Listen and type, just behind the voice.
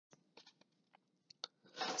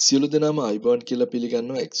සියලු දෙනාම අයිබෝන් කියලා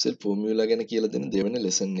පිළිගන්නවා Excel ෆෝමියුලා ගැන කියලා දෙන දෙවෙනි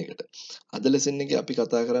ලෙසන් එකට. අද ලෙසන් එකේ අපි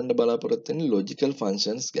කතා කරන්න බලාපොරොත්තු වෙන්නේ logical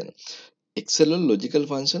functions ගැන. Excel වල logical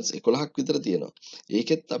functions 11ක් විතර තියෙනවා.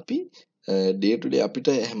 ඒකෙත් අපි day to day අපිට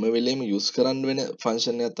හැම වෙලෙම use කරන්න වෙන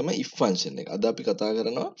function එකක් තමයි if function එක. අද අපි කතා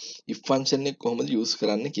කරනවා if function එක කොහොමද use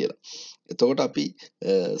කරන්න කියලා. එතකොට අපි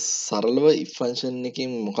සරලව if function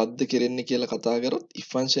එකකින් මොකද්ද කරන්නේ කියලා කතා කරොත් if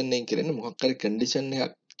function එකෙන් කරන්නේ මොකක් හරි condition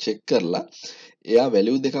එකක් check කරලා එයා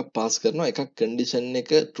value දෙකක් pass කරනවා. එකක් condition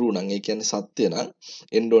එක true නම් ඒ කියන්නේ සත්‍ය නම්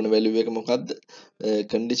end ඕන value එක මොකද්ද?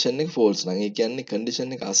 condition එක false නම් ඒ කියන්නේ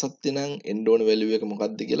condition එක අසත්‍ය නම් end ඕන value එක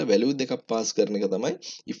මොකද්ද කියලා value දෙකක් pass කරන එක තමයි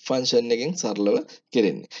if function එකෙන් සරලව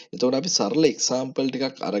කරන්නේ. එතකොට අපි සරල example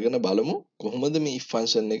ටිකක් අරගෙන බලමු කොහොමද මේ if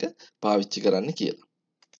function එක පාවිච්චි කරන්න කියලා.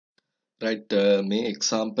 right මේ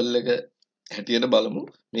example එක හැටියට බලමු.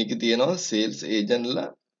 මේකේ තියෙනවා sales agent ලා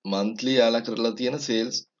monthly යාලා කරලා තියෙන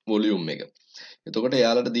sales volume එක. එතකොට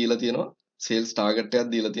එයාලට දීලා තියෙනවා sales target එකක්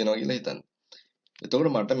දීලා තියෙනවා කියලා හිතන්න. එතකොට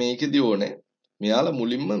මට මේකෙදි ඕනේ මෙයාලා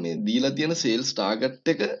මුලින්ම මේ දීලා තියෙන sales target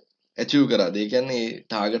එක achieve කරාද? ඒ කියන්නේ මේ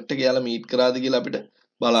target එක එයාලා meet කරාද කියලා අපිට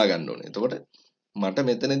බලා ගන්න ඕනේ. එතකොට මට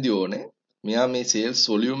මෙතනදී ඕනේ මෙයා මේ sales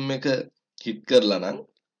volume එක hit කරලා නම්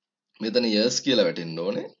මෙතන yes කියලා වැටෙන්න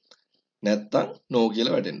ඕනේ. නැත්තම් no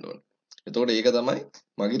කියලා වැටෙන්න ඕනේ. එතකොට ඒක තමයි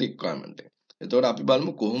මගේ requirement එක. එතකොට අපි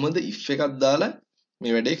බලමු කොහොමද if එකක් දාලා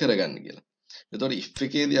මේ වැඩේ කරගන්න කියලා. එතකොට if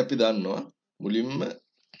එකේදී අපි දන්නවා මුලින්ම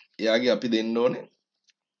එයාගේ අපි දෙන්න ඕනේ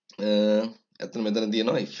එතන මෙතන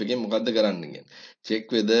තියෙනවා if එකෙන් මොකද්ද කරන්න කියන්නේ. check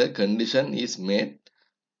whether condition is met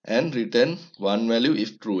and return one value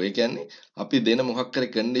if true. ඒ කියන්නේ අපි දෙන මොකක් හරි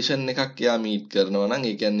condition එකක් එයා meet කරනවා නම්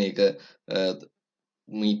ඒ කියන්නේ ඒක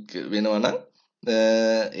meet වෙනවා නම්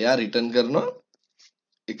එයා return කරනවා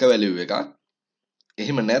එක value එකක්.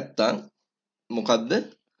 එහෙම නැත්නම් මොකද්ද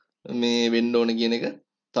මේ වෙන්න ඕන කියන එක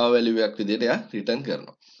තව value එකක් විදිහට එයා return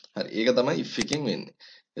කරනවා. හරි ඒක තමයි if එකෙන් වෙන්නේ.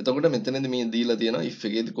 එතකොට මෙතනදී මේ දීලා තියෙනවා if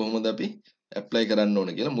එකේදී කොහොමද අපි apply කරන්න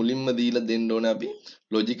ඕන කියලා. මුලින්ම දීලා දෙන්න ඕනේ අපි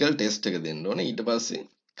logical test එක දෙන්න ඕනේ. ඊට පස්සේ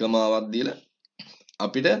කමාවක් දීලා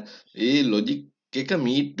අපිට ඒ logic එක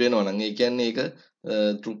meet වෙනවා නම් ඒ කියන්නේ ඒක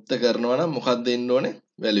තෘප්ත කරනවා නම් මොකක්ද දෙන්න ඕනේ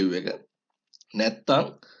value එක. නැත්තම්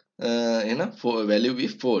එහෙනම් value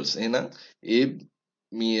if false. එහෙනම් ඒ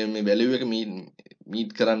මේ value එක meet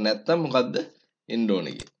කරන්නේ නැත්තම් මොකද්ද එන්න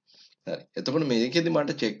ඕනේ කියලා. හරි. එතකොට මේකෙදි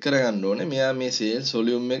මට check කරගන්න ඕනේ මෙයා මේ sales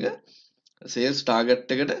volume එක sales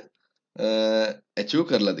target එකට achieve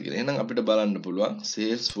කරලාද කියලා. එහෙනම් අපිට බලන්න පුළුවන්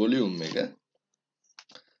sales volume එක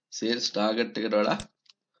sales target එකට වඩා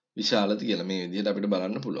විශාලද කියලා මේ විදිහට අපිට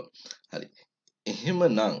බලන්න පුළුවන්. හරි.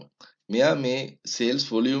 එහෙමනම් මෙයා මේ sales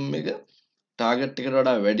volume එක target එකට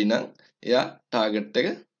වඩා වැඩි නම් එයා target එක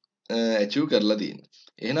achieve කරලා තියෙනවා.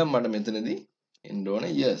 එහෙනම් මට මෙතනදී එන්න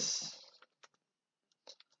ඕනේ yes.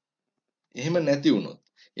 එහෙම නැති වුණොත්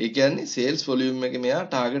ඒ කියන්නේ sales volume එක මෙයා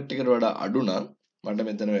target එකට වඩා අඩු නම් මට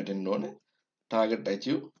මෙතන වැටෙන්න ඕනේ target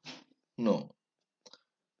achieve no.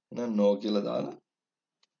 එහෙනම් no කියලා දාලා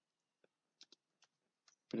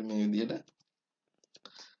අපිට මේ විදිහට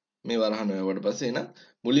මේ වරහන වැවුවට පස්සේ එහෙනම්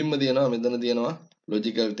මුලින්ම දිනනවා මෙතන දිනනවා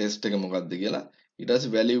logical test එක මොකක්ද කියලා. ඊට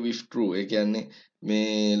පස්සේ value if true. ඒ කියන්නේ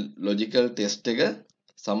මේ logical test එක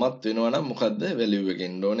සමත් වෙනවා නම් මොකද්ද value එක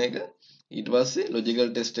එන්න ඕන එක. ඊට පස්සේ logical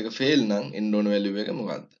test එක fail නම් එන්න ඕන value එක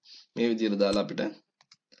මොකද්ද. මේ විදිහට දාලා අපිට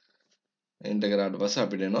enter කරාට පස්සේ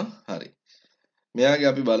අපිට එනවා හරි. මෙයාගේ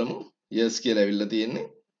අපි බලමු yes කියලා ඇවිල්ලා තියෙන්නේ.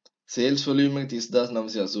 sales volume එක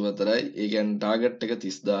 30984යි. ඒ කියන්නේ target එක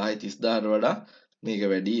 30000යි. 30000ට වඩා මේක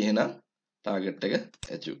වැඩි. එහෙනම් target එක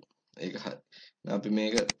achieve. ඒක හරි. අපි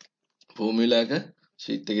මේක formula එක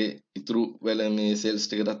sheet එකේ ඉතුරු වල මේ sales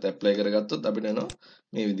ටිකටත් apply කරගත්තොත් අපිට එනවා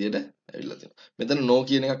මේ විදිහට ඇවිල්ලා තියෙනවා. මෙතන no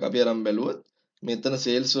කියන එකක් අපි අරන් බැලුවොත් මෙතන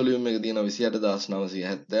sales volume එක තියෙනවා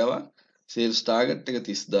 28970ක්. sales target එක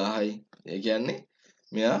 30000යි. ඒ කියන්නේ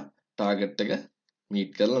මෙයා target එක meet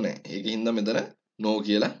කරලා නැහැ. ඒකින්ද මෙතන no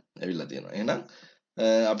කියලා ඇවිල්ලා තියෙනවා. එහෙනම්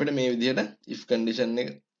අපිට මේ විදිහට if condition එක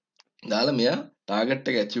දාලා මෙයා target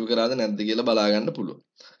එක achieve කරාද නැද්ද කියලා බලා ගන්න පුළුවන්.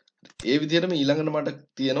 ඒ විදිහටම ඊළඟට මට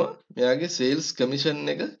තියෙනවා මෙයාගේ sales commission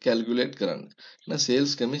එක calculate කරන්න. එහෙනම්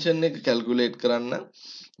sales commission එක calculate කරන්න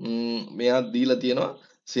මෙයා දීලා තියෙනවා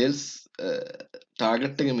sales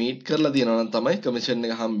target එක meet කරලා තියෙනවා නම් තමයි commission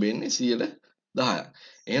එක හම්බෙන්නේ 10%.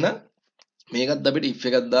 එහෙනම් මේකත් අපිට if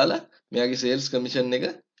එකක් දාලා මෙයාගේ sales commission එක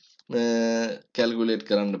calculate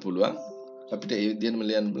කරන්න පුළුවන්. අපිට ඒ විදිහටම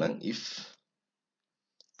ලියන්න බලන්න if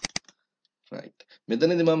right.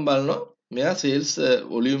 මෙතනදී මම බලනවා මෙයා sales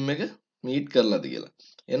volume එක meet කරලාද කියලා.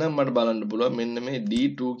 එහෙනම් මට බලන්න පුළුවන් මෙන්න මේ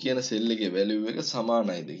D2 කියන cell එකේ value එක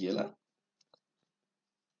සමානයිද කියලා.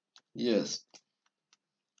 yes.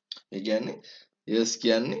 ඒ කියන්නේ yes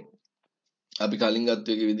කියන්නේ අපි කලින් ගත්ත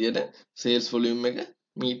එක විදිහට sales volume එක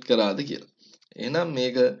meet කරාද කියලා. එහෙනම්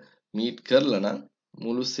මේක meet කරලා නම්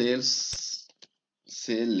මුළු sales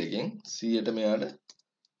sale එකෙන් 100ට මෙයාට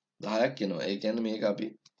 10ක් එනවා. ඒ කියන්නේ මේක අපි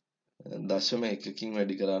 0.1කින්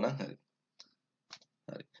වැඩි කරා නම් හරි.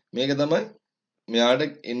 හරි. මේක තමයි මෙයාට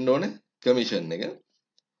එන්න ඕන කමිෂන් එක.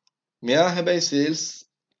 මෙයා හැබැයි sales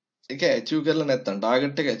එක achieve කරලා නැත්නම්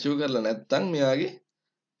target එක achieve කරලා නැත්නම් මෙයාගේ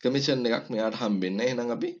කමිෂන් එකක් මෙයාට හම්බෙන්නේ නැහැ. එහෙනම්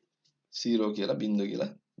අපි 0 කියලා 0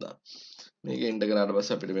 කියලා දාමු. මේක එන්ටර් කරාට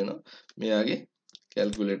පස්සේ අපිට වෙනවා මෙයාගේ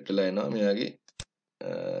කැල්කියුලේට් වෙලා එනවා මෙයාගේ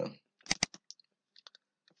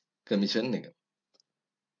කමිෂන් එක.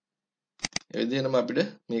 ඒ විදිහටම අපිට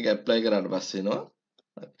මේක ඇප්ලයි කරාට පස්සේ එනවා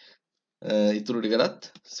ඉතුරු ටිකටත්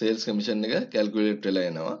sales commission එක calculate වෙලා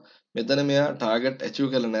එනවා. මෙතන මෙයා target achieve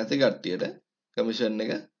කරලා නැති කට්ටියට commission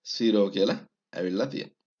එක 0 කියලා ඇවිල්ලා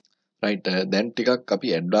තියෙනවා. right දැන් ටිකක් අපි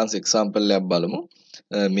advance example එකක් බලමු.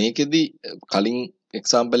 මේකෙදි කලින්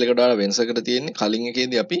example එකට වඩා වෙනසකට තියෙන්නේ කලින්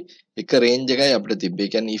එකේදී අපි එක range එකයි අපිට තිබ්බේ.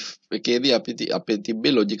 ඒ කියන්නේ if එකේදී අපේ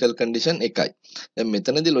තිබ්බේ logical condition එකයි. දැන්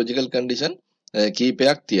මෙතනදී logical condition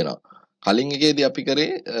කීපයක් තියෙනවා. කලින් එකේදී අපි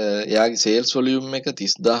කරේ එයාගේ sales volume එක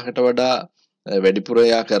 30000කට වඩා වැඩිපුර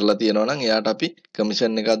එයා කරලා තියෙනවා නම් එයාට අපි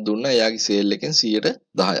කමිෂන් එකක් දුන්නා එයාගේ sale එකෙන්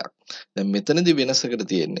 10%ක්. දැන් මෙතනදී වෙනසකට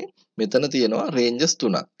තියෙන්නේ මෙතන තියෙනවා ranges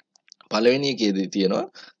තුනක්. පළවෙනි එකේදී තියෙනවා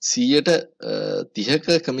 130ක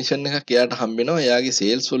කමිෂන් එකක් එයාට හම්බ වෙනවා එයාගේ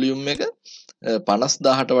sales volume එක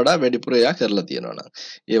 50000ට වඩා වැඩිපුර එයා කරලා තියෙනවා නම්.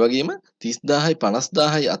 ඒ වගේම 30000යි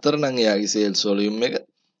 50000යි අතර නම් එයාගේ sales volume එක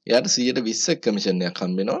එයාට 120ක් කමිෂන් එකක්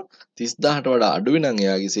හම්බ වෙනවා. 30000ට වඩා අඩුයි නම්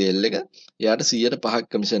එයාගේ sale එක එයාට 105ක්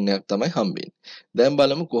කමිෂන් එකක් තමයි හම්බෙන්නේ. දැන්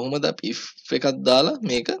බලමු කොහොමද අපි if එකක් දාලා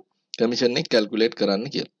මේක කමිෂන් එක කැල්කියුලේට් කරන්න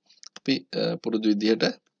කියලා. අපි පුරුදු විදිහට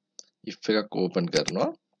if එකක් ඕපන් කරනවා.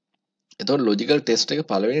 එතකොට logical test එක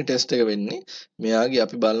පළවෙනි test එක වෙන්නේ මෙයාගේ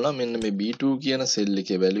අපි බලනවා මෙන්න මේ B2 කියන cell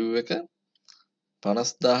එකේ value එක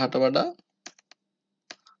 50000ට වඩා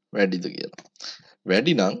වැඩිද කියලා.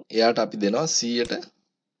 වැඩි නම් එයාට අපි දෙනවා 100ට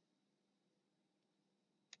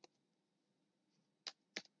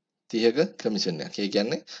 30ක කමිෂන් එකක්. ඒ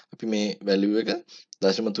කියන්නේ අපි මේ value එක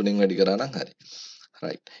 0.3න් වැඩි කරා නම් හරි.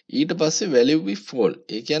 right. ඊට පස්සේ value if fall.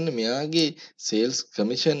 ඒ කියන්නේ මෙයාගේ sales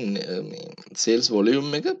commission මේ sales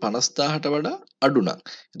volume එක 50000ට වඩා අඩු නම්.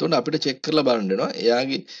 එතකොට අපිට check කරලා බලන්න වෙනවා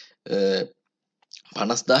එයාගේ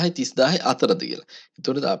 50000යි 30000යි අතරද කියලා.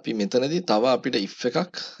 එතකොට අපි මෙතනදී තව අපිට if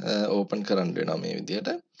එකක් open කරන්න වෙනවා මේ විදිහට.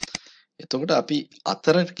 එතකොට අපි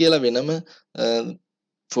අතර කියලා වෙනම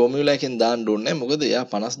ෆෝමියුලා එකෙන් දාන්න ඕනේ නැහැ. මොකද එයා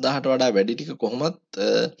 50000ට වඩා වැඩි ටික කොහොමත්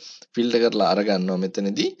ෆිල්ටර් කරලා අරගන්නවා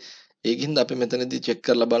මෙතනදී. ඒකින්ද අපි මෙතනදී චෙක්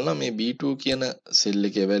කරලා බලනවා මේ B2 කියන සෙල්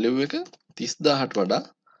එකේ වැලියු එක 30000ට වඩා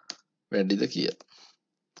වැඩිද කියලා.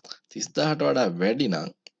 30000ට වඩා වැඩි නම්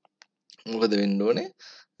මොකද වෙන්න ඕනේ?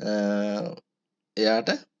 එයාට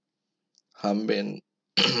හම්බෙන්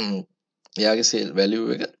එයාගේ සෙල් වැලියු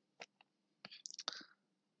එක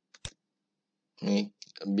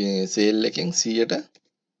මේ සෙල් එකෙන් 100ට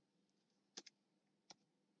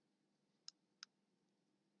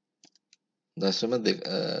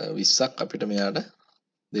 0.20ක් අපිට මෙයාට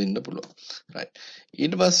දෙන්න පුළුවන්. right.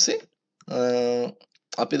 ඊට පස්සේ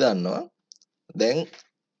අපි දන්නවා දැන්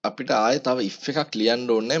අපිට ආයෙ තව if එකක් ලියන්න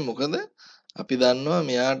ඕනේ නැහැ. මොකද අපි දන්නවා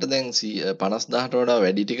මෙයාට දැන් 50000ට වඩා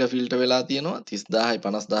වැඩි ටික ෆිල්ටර් වෙලා තියෙනවා. 30000යි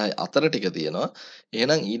 50000යි අතර ටික තියෙනවා.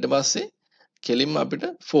 එහෙනම් ඊට පස්සේ කෙලින්ම අපිට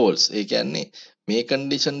false. ඒ කියන්නේ මේ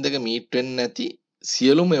කන්ඩිෂන් දෙක මීට් වෙන්නේ නැති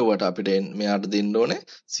සියලුම ඒවාට අපිට මෙයාට දෙන්න ඕනේ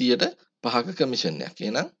 105ක කමිෂන් එකක්.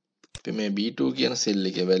 එහෙනම් අපි මේ B2 කියන සෙල්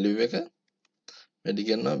එකේ වැලියු එක වැඩි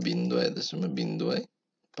කරනවා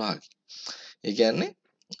 0.05. ඒ කියන්නේ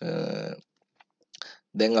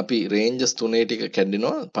දැන් අපි රේන්ජස් තුනේ ටික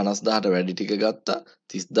කැඩෙනවා 50000ට වැඩි ටික ගත්තා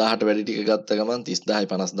 30000ට වැඩි ටික ගත්ත ගමන් 30000යි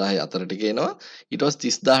 50000යි අතර ටික එනවා ඊට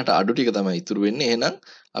පස්සේ 30000ට අඩු ටික තමයි ඉතුරු වෙන්නේ. එහෙනම්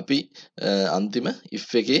අපි අන්තිම if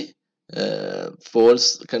එකේ false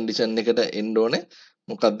condition එකට එන්න ඕනේ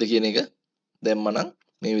මොකක්ද කියන එක දැම්මනම්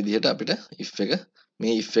මේ විදිහට අපිට if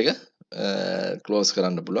එක close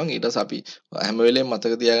කරන්න පුළුවන්. ඊට පස්සේ අපි හැම වෙලේම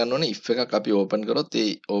මතක තියාගන්න ඕනේ if එකක් අපි open කරොත් ඒ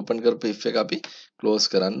open කරපු if එක අපි close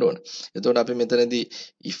කරන්න ඕනේ. එතකොට අපි මෙතනදී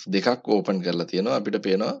if දෙකක් open කරලා තියෙනවා. අපිට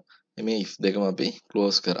පේනවා මේ if දෙකම අපි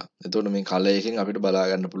close කරා. එතකොට මේ color එකෙන් අපිට බලා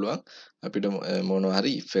ගන්න පුළුවන් අපිට මොනවා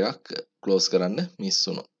හරි if එකක් close කරන්න miss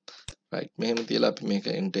වුණා. right. මෙහෙම තියලා අපි මේක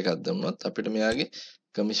enter එකක් දැම්මොත් අපිට මෙයාගේ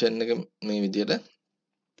commission එක මේ විදිහට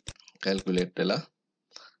calculate වෙලා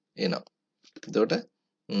එනවා. එතකොට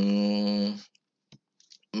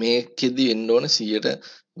මේකෙදි එන්න ඕන 100ට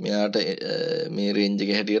මෙයාට මේ රේන්ජ්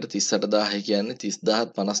එක හැටියට 38000 කියන්නේ 30000ත්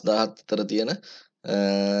 50000ත් අතර තියෙන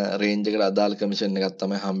රේන්ජ් එකට අදාළ කමිෂන් එකක්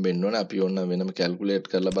තමයි හම්බෙන්න ඕනේ. අපි ඕන වෙනම කැල්කියුලේට්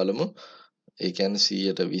කරලා බලමු. ඒ කියන්නේ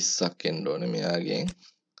 120ක් එන්න ඕනේ මෙයාගෙන්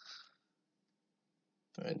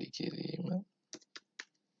වැඩි කිරීම.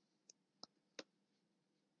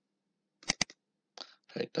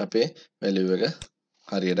 right අපේ value එක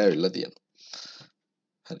හරියට ඇවිල්ලා තියෙනවා.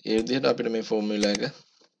 හරි ඒ විදිහට අපිට මේ ෆෝමියුලා එක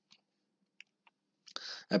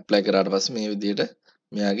apply කරාට පස්සේ මේ විදිහට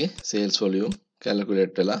මෙයාගේ sales volume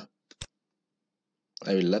calculate වෙලා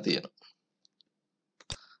ඇවිල්ලා තියෙනවා.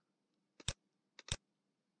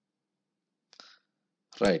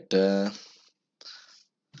 right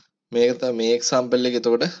මේක තමයි මේ example එකේ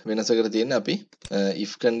එතකොට වෙනස කර තියෙන්නේ අපි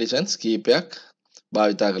if conditions කීපයක්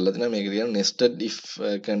භාවිතා කරලා තියෙනවා. මේක කියන nested if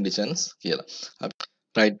conditions කියලා. අපි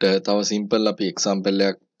right තව simple අපි example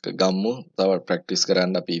එකක් ගමු. තව practice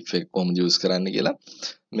කරන්න අපි if එක කොහොමද use කරන්න කියලා.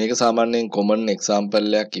 මේක සාමාන්‍යයෙන් common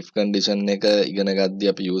example එකක් if condition එක ඉගෙන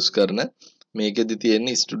ගද්දී අපි use කරන. මේකෙදි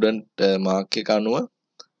තියෙන්නේ student mark එක අනුව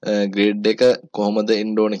grade එක කොහොමද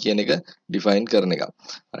එන්න ඕන කියන එක define කරන එක.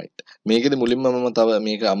 right මේකෙදි මුලින්ම මම තව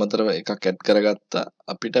මේක අමතරව එකක් add කරගත්තා.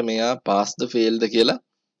 අපිට මෙයා passed failed කියලා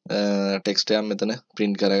ටෙක්ස්ට් එකක් මෙතන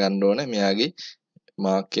print කරගන්න ඕනේ මෙයාගේ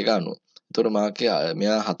මාක් එක අනුව. එතකොට මාක් එක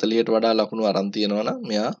මෙයා 40ට වඩා ලකුණු අරන් තියෙනවා නම්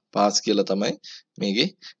මෙයා පාස් කියලා තමයි මේකේ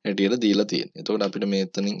හැටියට දීලා තියෙන්නේ. එතකොට අපිට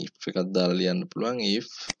මෙතනින් if එකක් දාලා ලියන්න පුළුවන් if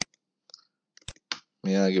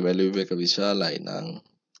මෙයාගේ value එක විශාලයි නම්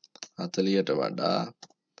 40ට වඩා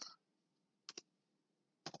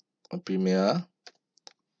අපි මෙයා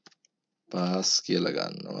පාස් කියලා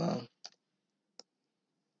ගන්නවා.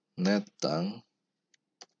 නැත්තම්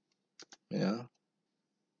මෙයා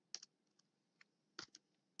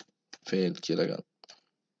fail කියලා ගන්න.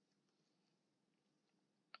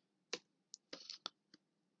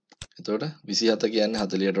 එතකොට 27 කියන්නේ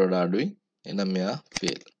 40ට වඩා අඩුයි. එහෙනම් මෙයා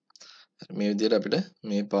fail. මේ විදිහට අපිට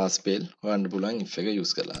මේ pass fail හොයන්න පුළුවන් if එක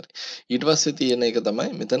use කරලා හරි. ඊට පස්සේ තියෙන එක තමයි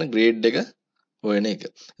මෙතන grade එක හොයන එක.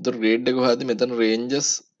 එතකොට grade එක හොයද්දි මෙතන ranges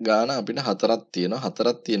ගාන අපිට 4ක් තියෙනවා.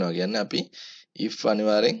 4ක් තියෙනවා කියන්නේ අපි if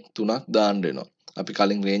අනිවාර්යෙන් 3ක් දාන්න වෙනවා. අපි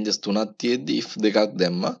කලින් ranges 3ක් තියෙද්දි if දෙකක්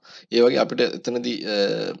දැම්මා. ඒ වගේ අපිට එතනදී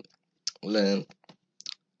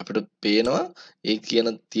අපිට පේනවා ඒ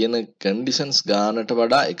තියෙන conditions ගානට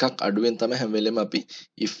වඩා එකක් අඩුවෙන් තමයි හැම වෙලෙම අපි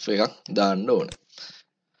if එකක් දාන්න ඕනේ.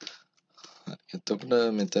 එතකොට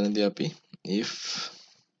මෙතනදී අපි if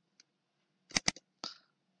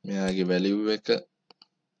මෙයාගේ value එක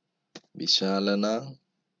විශාල නම්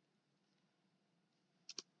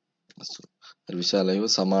විශාලයි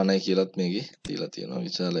සමානයි කියලාත් මේකේ දීලා තියෙනවා.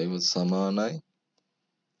 විශාලයි සමානයි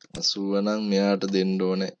 80 නම් මෙයාට දෙන්න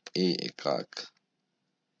ඕනේ ඒ එකක්.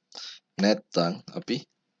 නැත්තම් අපි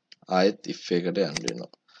ආයෙත් if එකට යන්න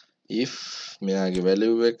වෙනවා. if මෙයාගේ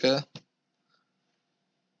value එක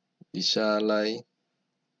විශාලයි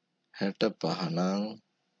 65 නම්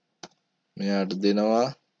මෙයාට දෙනවා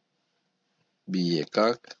b එකක්.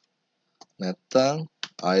 නැත්තම්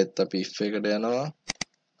ආයෙත් අපි if එකට යනවා.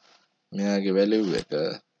 මෙයාගේ value එක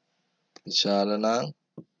විශාල නම්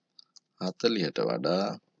 40ට වඩා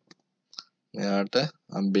මෙයාට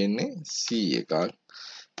හම්බෙන්නේ c එකක්.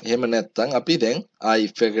 එහෙම නැත්තම් අපි දැන්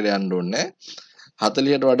if එකට යන්න ඕනේ.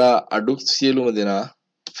 40ට වඩා අඩු සියලුම දෙනා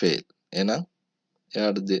fail. එහෙනම්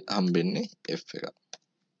එයාට හම්බෙන්නේ f එකක්.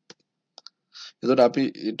 එතකොට අපි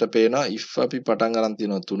ඊට පේනවා if අපි පටන් ගන්න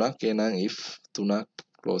තියෙනවා 3ක්. එහෙනම් if 3ක්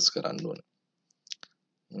close කරන්න ඕනේ.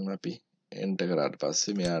 අපි enter කරාට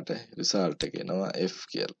පස්සේ මෙයාට result එක එනවා f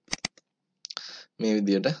කියලා. මේ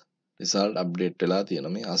විදිහට result update වෙලා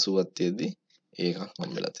තියෙනවා. මේ 80ක් තියෙද්දි ඒකක්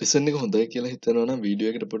හම්බෙලා තියෙනවා. lesson එක හොඳයි කියලා හිතනවා නම්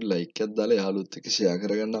වීඩියෝ එකට පොඩි like එකක් දාලා යාළුවොත් එක්ක share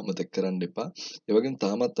කරගන්න අමතක කරන්න එපා. ඒ වගේම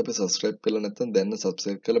තාමත් අපි subscribe කරලා නැත්නම් දැන්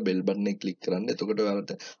subscribe කරලා bell button එක click කරන්න. එතකොට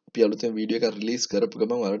ඔයාලට අපි අලුතෙන් වීඩියෝ එකක් release කරපු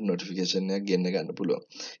ගමන් ඔයාලට notification එකක් ගෙන්න ගන්න පුළුවන්.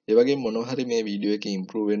 ඒ වගේම මොනවා හරි මේ වීඩියෝ එකේ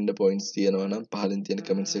improve වෙන්න points තියෙනවා නම් පහලින් තියෙන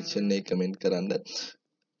comment section එකේ comment කරන්න.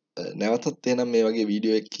 නැවතත් එහෙනම් මේ වගේ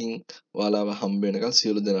වීඩියෝ එකකින් ඔයාලව හම්බ වෙනකන්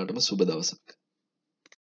සියලු දෙනාටම සුබ දවසක්.